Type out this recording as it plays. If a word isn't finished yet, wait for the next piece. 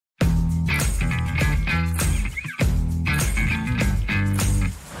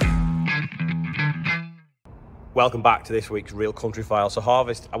Welcome back to this week's Real Country File. So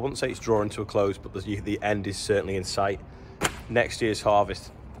harvest, I wouldn't say it's drawing to a close, but the end is certainly in sight. Next year's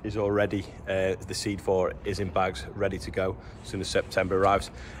harvest is already, the seed for it is in bags, ready to go as soon as September arrives.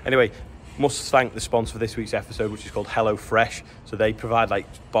 Anyway, must thank the sponsor for this week's episode, which is called Hello Fresh. So they provide like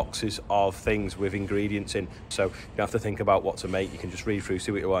boxes of things with ingredients in, so you don't have to think about what to make. You can just read through,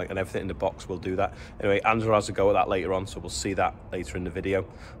 see what you want, and everything in the box will do that. Anyway, Angela has a go at that later on, so we'll see that later in the video.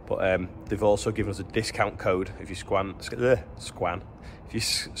 But they've also given us a discount code if you If you scran if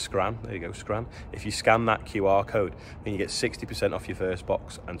you scan that QR code, then you get 60% off your first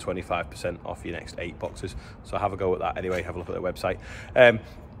box and 25% off your next 8 boxes. So have a go at that. Anyway, have a look at their website.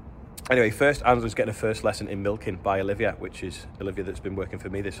 Anyway, first, Angela's getting a first lesson in milking by Olivia, which is Olivia that's been working for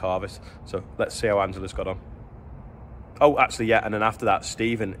me this harvest. So let's see how Angela's got on. Oh, actually, yeah, and then after that,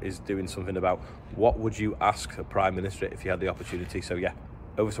 Stephen is doing something about what would you ask a Prime Minister if you had the opportunity. So yeah,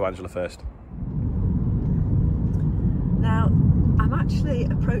 over to Angela first. Now, I'm actually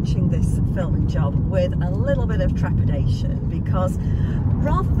approaching this filming job with a little bit of trepidation, because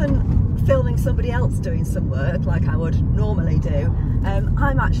rather than filming somebody else doing some work like I would normally do,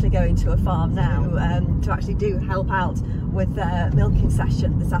 I'm actually going to a farm now to actually help out with their milking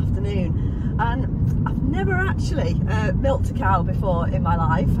session this afternoon. And I've never actually milked a cow before in my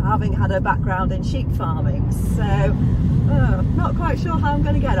life, having had a background in sheep farming. So not quite sure how I'm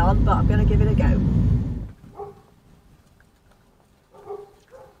going to get on, but I'm going to give it a go.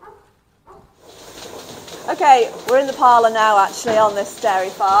 Okay, we're in the parlour now actually on this dairy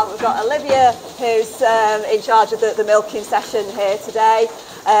farm. We've got Olivia who's in charge of the milking session here today.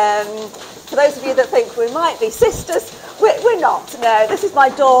 For those of you that think we might be sisters, we're not. No, this is my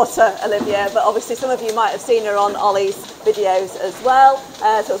daughter Olivia, but obviously some of you might have seen her on Ollie's videos as well.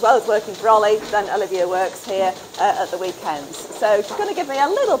 So as well as working for Ollie, then Olivia works here at the weekends. So she's going to give me a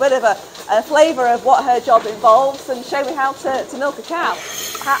little bit of a flavour of what her job involves and show me how to milk a cow.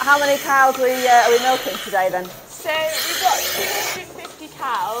 How many cows are we milking today then? So we've got 250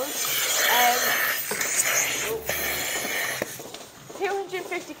 cows.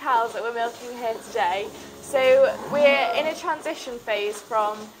 250 cows that we're milking here today. So we're in a transition phase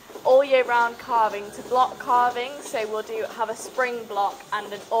from all year round calving to block calving. So we'll have a spring block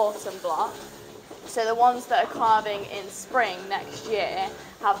and an autumn block. So the ones that are calving in spring next year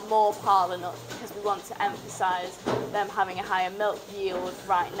have more parlour nuts, because we want to emphasise them having a higher milk yield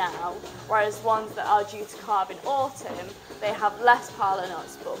right now, whereas ones that are due to calve in autumn, they have less parlour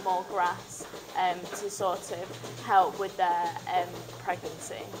nuts but more grass to sort of help with their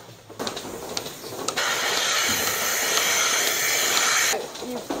pregnancy.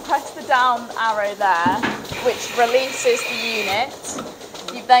 You press the down arrow there, which releases the unit.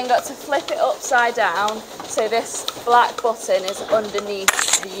 You've then got to flip it upside down, so this black button is underneath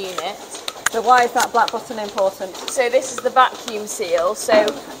the unit. So why is that black button important? So this is the vacuum seal, so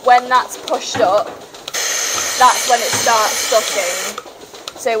when that's pushed up, that's when it starts sucking.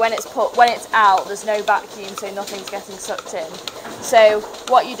 So when it's out, there's no vacuum, so nothing's getting sucked in. So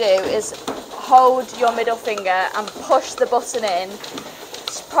what you do is hold your middle finger and push the button in.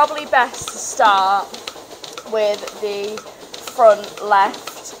 It's probably best to start with the front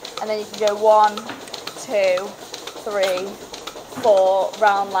left, and then you can go 1, 2, 3, 4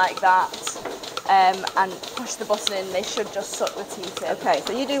 round like that, and push the button in. They should just suck the teat in. Okay,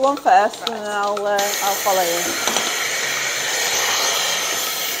 so you do one first, right, and then I'll follow you.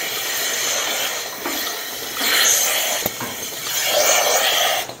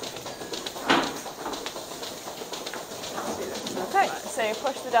 Okay, so you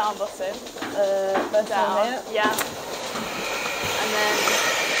push the down button. Down here. Yeah. And then,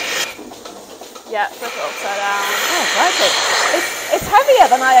 yeah, flip it upside down. Oh, right. It's heavier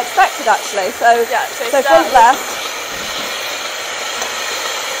than I expected actually. So, yeah, so front left.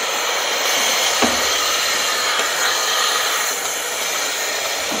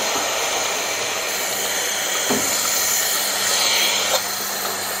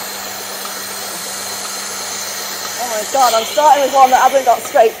 Oh my God, I'm starting with one that hasn't got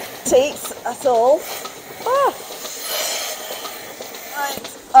straight teats at all. Ah. Right.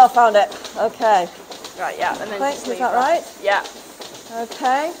 Oh, found it. Okay. Right, yeah, and then Thanks, just leave is that right? Yeah.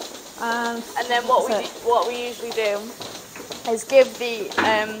 Okay. And then what we usually do is give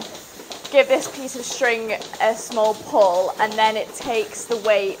this piece of string a small pull, and then it takes the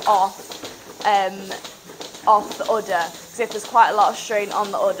weight off the udder. Because if there's quite a lot of strain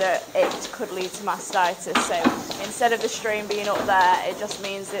on the udder, it could lead to mastitis. So instead of the strain being up there, it just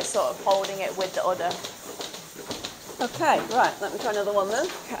means it's sort of holding it with the udder. Okay, right, let me try another one then.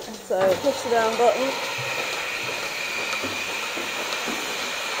 Okay. So push the down button.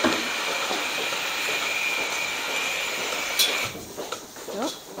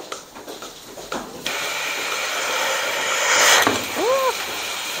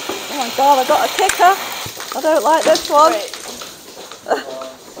 God, I got a kicker. I don't like this one.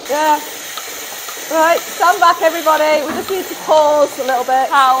 Yeah. Right, stand back, everybody. We just need to pause a little bit.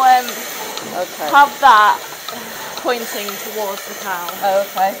 Okay. Have that pointing towards the cow. Oh,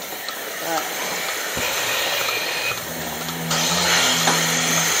 okay. Right.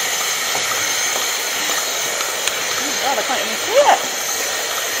 Oh God, I can't even see it.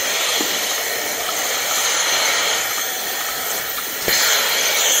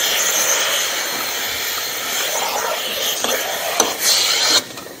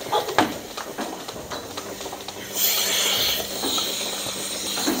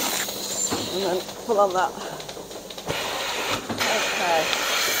 And then pull on that.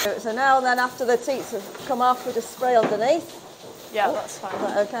 Okay. So now and then after the teats have come off, we just spray underneath. Yeah, that's fine. Is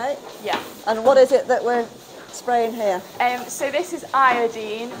that okay? Yeah. And what is it that we're spraying here? So this is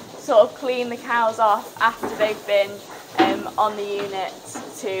iodine, sort of clean the cows off after they've been on the unit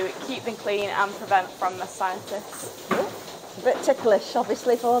to keep them clean and prevent from mastitis. It's a bit ticklish,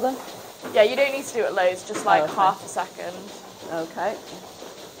 obviously, for them. Yeah, you don't need to do it loads, just like half a second. Okay.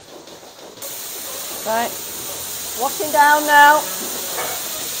 Right, washing down now.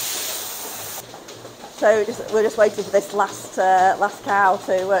 So we're just waiting for this last cow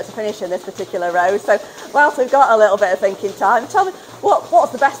to finish in this particular row. So whilst we've got a little bit of thinking time, tell me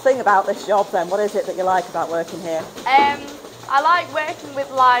what's the best thing about this job then? What is it that you like about working here? I like working with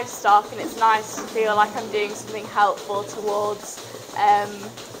livestock, and it's nice to feel like I'm doing something helpful towards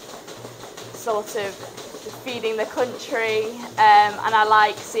sort of feeding the country, and I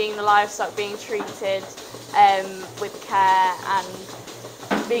like seeing the livestock being treated with care and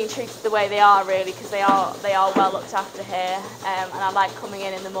being treated the way they are, really, because they are well looked after here, and I like coming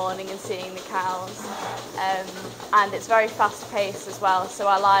in the morning and seeing the cows, and it's very fast paced as well, so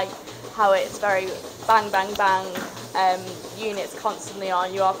I like how it's very bang bang bang, units constantly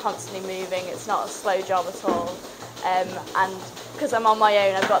on, you are constantly moving, it's not a slow job at all, and because I'm on my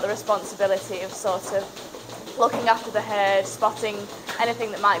own, I've got the responsibility of sort of looking after the herd, spotting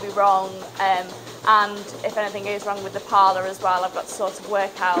anything that might be wrong, and if anything goes wrong with the parlour as well, I've got to sort of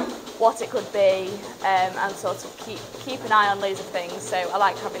work out what it could be, and sort of keep an eye on loads of things, so I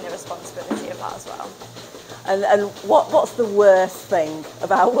like having the responsibility of that as well. And what's the worst thing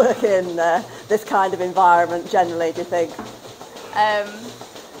about working in this kind of environment generally, do you think?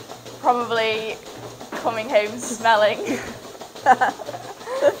 Probably coming home smelling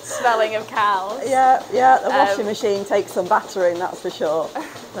of cows. Yeah, the washing machine takes some battering, that's for sure.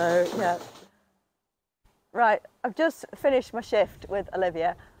 So, yeah. Right, I've just finished my shift with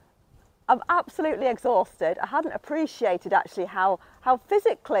Olivia. I'm absolutely exhausted. I hadn't appreciated actually how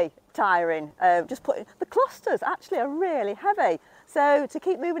physically tiring. Just putting the clusters actually are really heavy. So to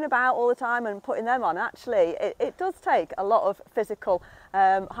keep moving about all the time and putting them on, actually, it does take a lot of physical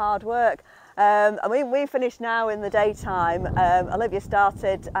hard work. I mean, we finished now in the daytime. Olivia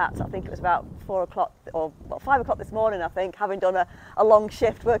started at, I think it was about 4 o'clock or 5 o'clock this morning, I think, having done a long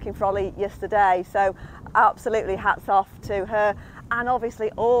shift working for Ollie yesterday. So absolutely hats off to her, and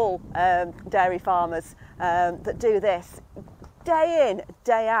obviously all dairy farmers that do this day in,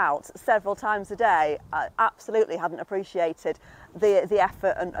 day out, several times a day. I absolutely hadn't appreciated the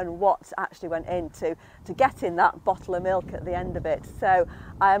effort and what actually went into getting that bottle of milk at the end of it. So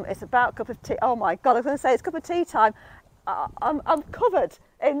it's about a cup of tea. Oh my God, I was going to say it's cup of tea time. I'm covered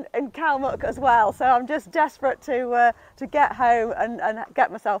in cow muck as well, so I'm just desperate to get home and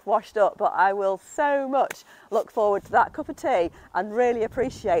get myself washed up. But I will so much look forward to that cup of tea and really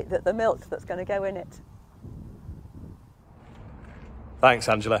appreciate the milk that's going to go in it. Thanks,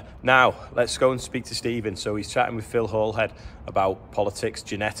 Angela. Now, let's go and speak to Stephen. So he's chatting with Phil Halhead about politics,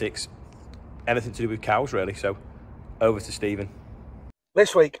 genetics, anything to do with cows, really. So over to Stephen.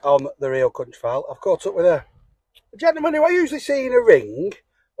 This week on The Real Country File, I've caught up with a gentleman who I usually see in a ring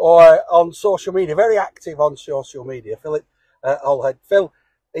or on social media, very active on social media, Philip Halhead. Phil,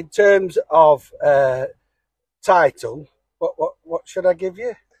 in terms of title, what should I give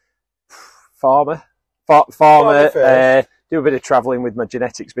you? Farmer. Do a bit of travelling with my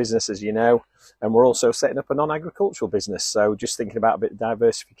genetics business, as you know, and we're also setting up a non-agricultural business. So just thinking about a bit of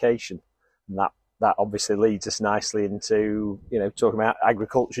diversification, and that obviously leads us nicely into, you know, talking about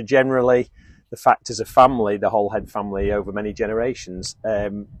agriculture generally, the fact as a family, the Halhead family over many generations, a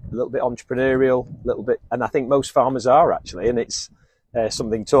little bit entrepreneurial, a little bit, and I think most farmers are actually, and it's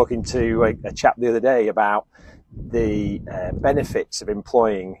something talking to a chap the other day about the benefits of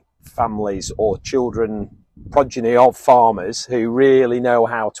employing families or children, progeny of farmers who really know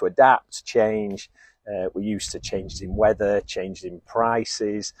how to adapt, change. We're used to changes in weather, changes in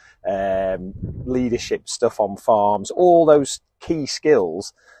prices, leadership stuff on farms, all those key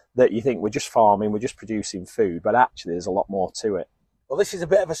skills that you think we're just farming, we're just producing food, but actually there's a lot more to it. Well, this is a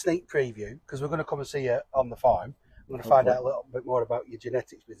bit of a sneak preview because we're going to come and see you on the farm. We're going to find out a little bit more about your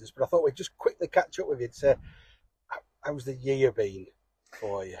genetics business, but I thought we'd just quickly catch up with you to say, how's the year been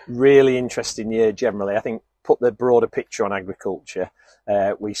for you? Really interesting year generally. I think put the broader picture on agriculture.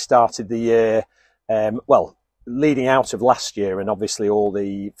 We started the year, well, leading out of last year and obviously all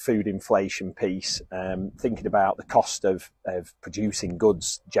the food inflation piece, thinking about the cost of producing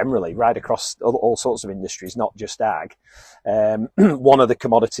goods generally right across all sorts of industries, not just ag. One of the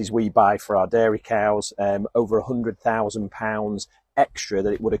commodities we buy for our dairy cows, over £100,000 extra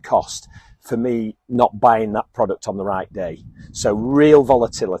that it would have cost for me not buying that product on the right day. So real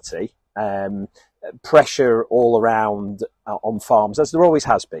volatility, pressure all around on farms, as there always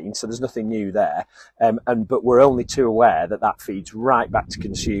has been, so there's nothing new there, but we're only too aware that that feeds right back to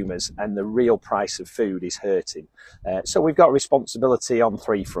consumers and the real price of food is hurting. So we've got a responsibility on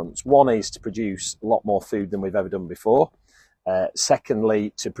three fronts. One is to produce a lot more food than we've ever done before.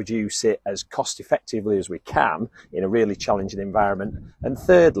 Secondly, to produce it as cost effectively as we can in a really challenging environment. And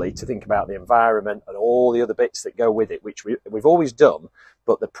thirdly, to think about the environment and all the other bits that go with it, which we've always done,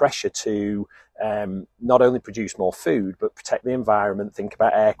 but the pressure to not only produce more food, but protect the environment, think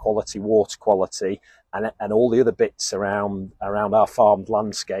about air quality, water quality, and all the other bits around our farmed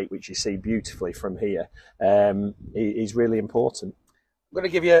landscape, which you see beautifully from here, is really important. I'm going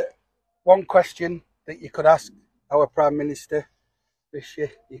to give you one question that you could ask our Prime Minister this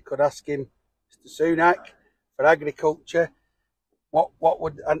year. You could ask him, Mr. Sunak, for agriculture. What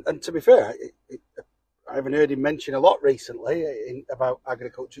would, and to be fair, I haven't heard him mention a lot recently about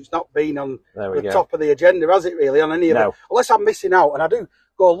agriculture. It's not been on the top of the agenda, has it really, on any of it? Unless I'm missing out, and I do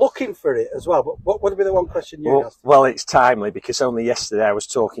go looking for it as well. But what would be the one question you asked? Well, it's timely because only yesterday I was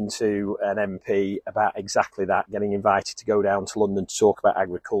talking to an MP about exactly that, getting invited to go down to London to talk about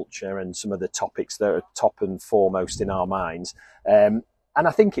agriculture and some of the topics that are top and foremost in our minds. And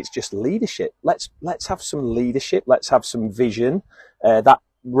I think it's just leadership. Let's have some leadership. Let's have some vision. That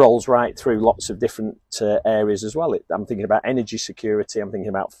rolls right through lots of different areas as well. I'm thinking about energy security. I'm thinking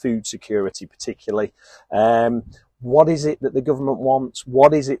about food security particularly. What is it that the government wants?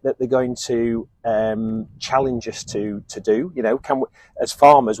 What is it that they're going to challenge us to do? You know, can we, as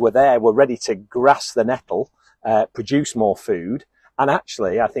farmers, we're ready to grasp the nettle, produce more food. And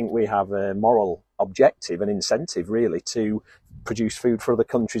actually, I think we have a moral objective and incentive really to produce food for other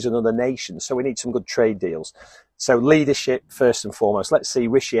countries and other nations. So we need some good trade deals. So leadership first and foremost. Let's see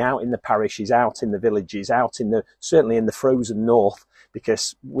Rishi out in the parishes, out in the villages, certainly in the frozen north,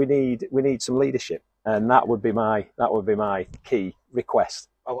 because we need some leadership. And that would be my key request.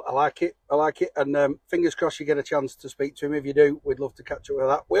 I like it. And fingers crossed you get a chance to speak to him. If you do, we'd love to catch up with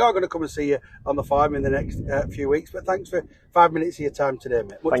that. We are going to come and see you on the farm in the next few weeks. But thanks for 5 minutes of your time today,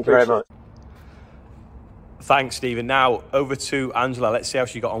 mate. Thank you very much. Thanks, Stephen. Now over to Angela. Let's see how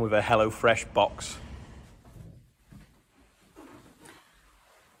she got on with her HelloFresh box.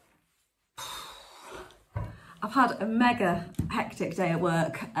 I've had a mega hectic day at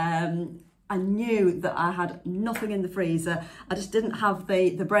work. I knew that I had nothing in the freezer. I just didn't have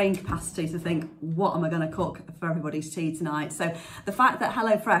the brain capacity to think, what am I going to cook for everybody's tea tonight? So the fact that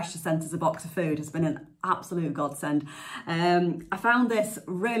HelloFresh sent us a box of food has been an absolute godsend. I found this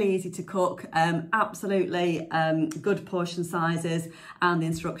really easy to cook, absolutely good portion sizes, and the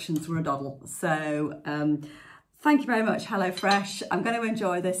instructions were a doddle. So thank you very much, HelloFresh. I'm going to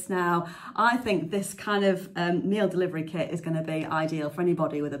enjoy this now. I think this kind of meal delivery kit is going to be ideal for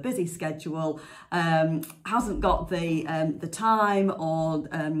anybody with a busy schedule, hasn't got the time or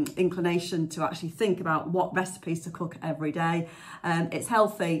inclination to actually think about what recipes to cook every day. It's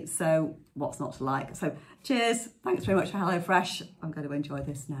healthy, so what's not to like? So cheers. Thanks very much for HelloFresh. I'm going to enjoy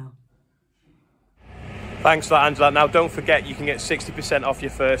this now. Thanks for that, Angela. Now, don't forget, you can get 60% off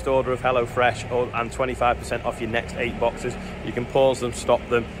your first order of HelloFresh and 25% off your next 8 boxes. You can pause them, stop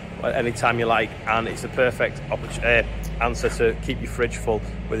them at any time you like, and it's the perfect answer to keep your fridge full,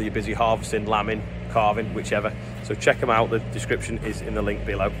 whether you're busy harvesting, lambing, carving, whichever. So check them out. The description is in the link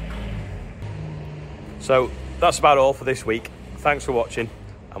below. So that's about all for this week. Thanks for watching,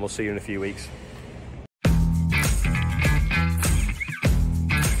 and we'll see you in a few weeks.